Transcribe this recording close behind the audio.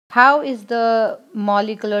How is the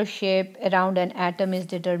molecular shape around an atom is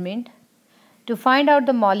determined? To find out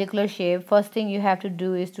the molecular shape, first thing you have to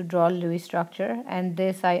do is to draw Lewis structure, and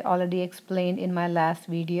this I already explained in my last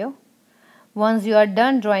video. Once you are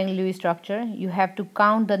done drawing Lewis structure, you have to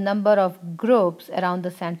count the number of groups around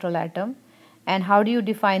the central atom. And how do you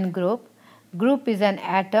define group? Group is an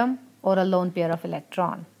atom or a lone pair of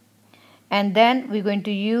electron. And then we're going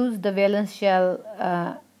to use the valence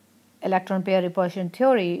shell electron pair repulsion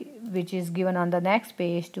theory, which is given on the next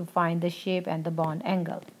page, to find the shape and the bond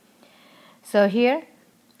angle. So here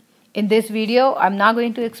in this video, I'm not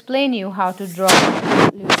going to explain you how to draw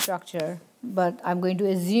Lewis structure, but I'm going to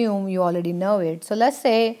assume you already know it. So let's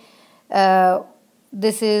say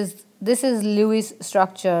this is Lewis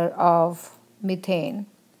structure of methane.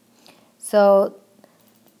 So,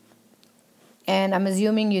 and I'm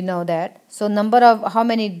assuming you know that. So number of how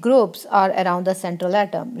many groups are around the central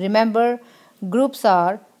atom. Remember, groups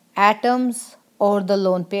are atoms or the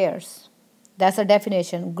lone pairs. That's a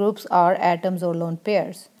definition. Groups are atoms or lone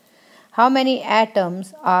pairs. How many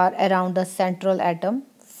atoms are around the central atom?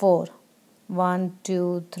 4. 1,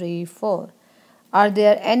 2, 3, 4. Are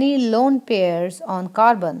there any lone pairs on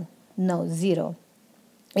carbon? No, 0.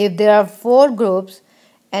 If there are 4 groups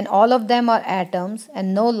and all of them are atoms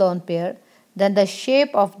and no lone pair, then the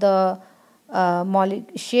shape of the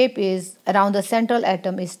shape is around the central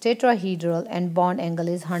atom is tetrahedral and bond angle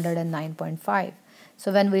is 109.5.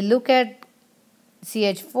 So when we look at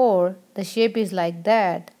CH4, the shape is like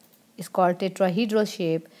that. It's called tetrahedral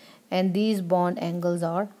shape, and these bond angles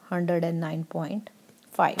are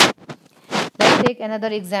 109.5. Let's take another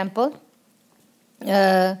example.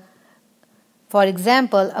 For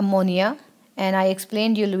example, ammonia, and I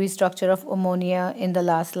explained you Lewis structure of ammonia in the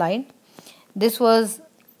last slide. This was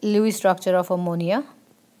Lewis structure of ammonia.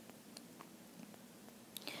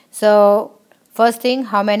 So first thing,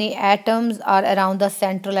 how many atoms are around the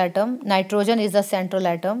central atom? Nitrogen is the central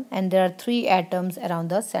atom, and there are 3 atoms around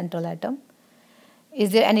the central atom.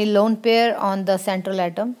 Is there any lone pair on the central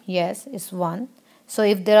atom? Yes, it's 1. So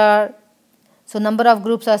if there are, so number of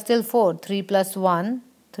groups are still 4. 3 plus 1,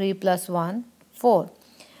 3 plus 1, 4.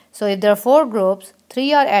 So if there are 4 groups,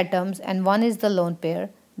 3 are atoms and 1 is the lone pair,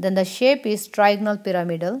 then the shape is trigonal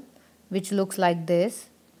pyramidal, which looks like this.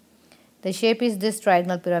 The shape is this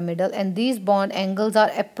trigonal pyramidal, and these bond angles are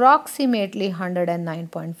approximately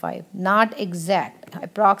 109.5. Not exact,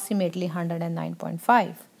 approximately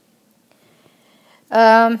 109.5.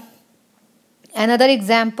 Another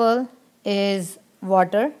example is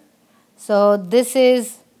water. So this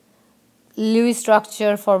is Lewis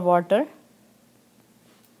structure for water.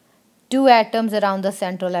 2 atoms around the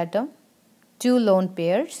central atom, 2 lone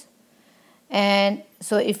pairs. And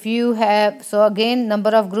so if you have, so again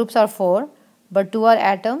number of groups are 4, but 2 are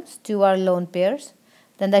atoms, 2 are lone pairs.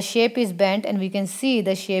 Then the shape is bent, and we can see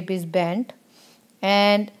the shape is bent,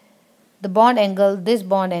 and the bond angle, this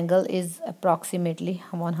bond angle is approximately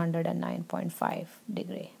 109.5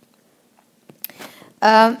 degree.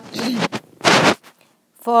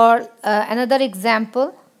 For another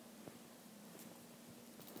example,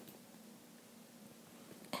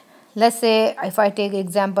 let's say if I take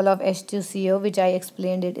example of H2CO, which I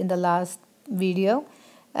explained it in the last video.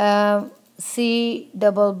 C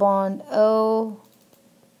double bond O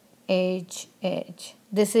H H.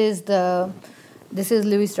 This is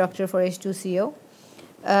Lewis structure for H2CO.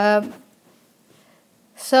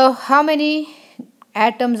 So how many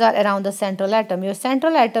atoms are around the central atom? Your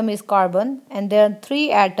central atom is carbon, and there are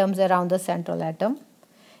 3 atoms around the central atom.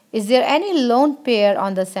 Is there any lone pair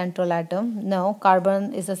on the central atom? No,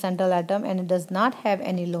 carbon is a central atom and it does not have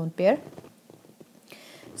any lone pair.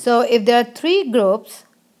 So if there are 3 groups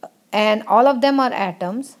and all of them are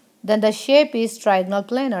atoms, then the shape is trigonal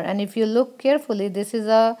planar. And if you look carefully, this is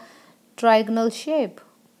a trigonal shape.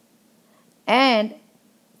 And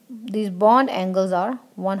these bond angles are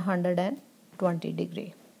 120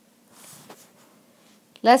 degree.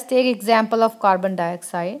 Let's take example of carbon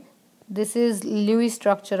dioxide. This is Lewis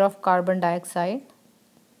structure of carbon dioxide.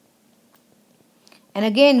 And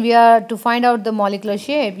again, we are to find out the molecular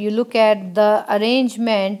shape. You look at the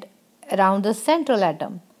arrangement around the central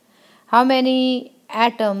atom. How many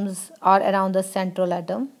atoms are around the central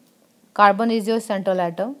atom? Carbon is your central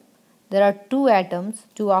atom. There are 2 atoms,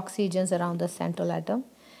 2 oxygens around the central atom.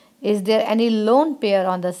 Is there any lone pair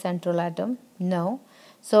on the central atom? No.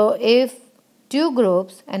 So if 2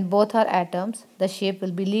 groups and both are atoms, the shape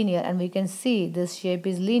will be linear, and we can see this shape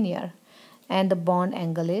is linear, and the bond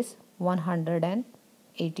angle is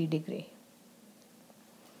 180 degree.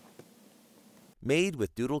 Made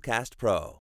with Doodlecast Pro.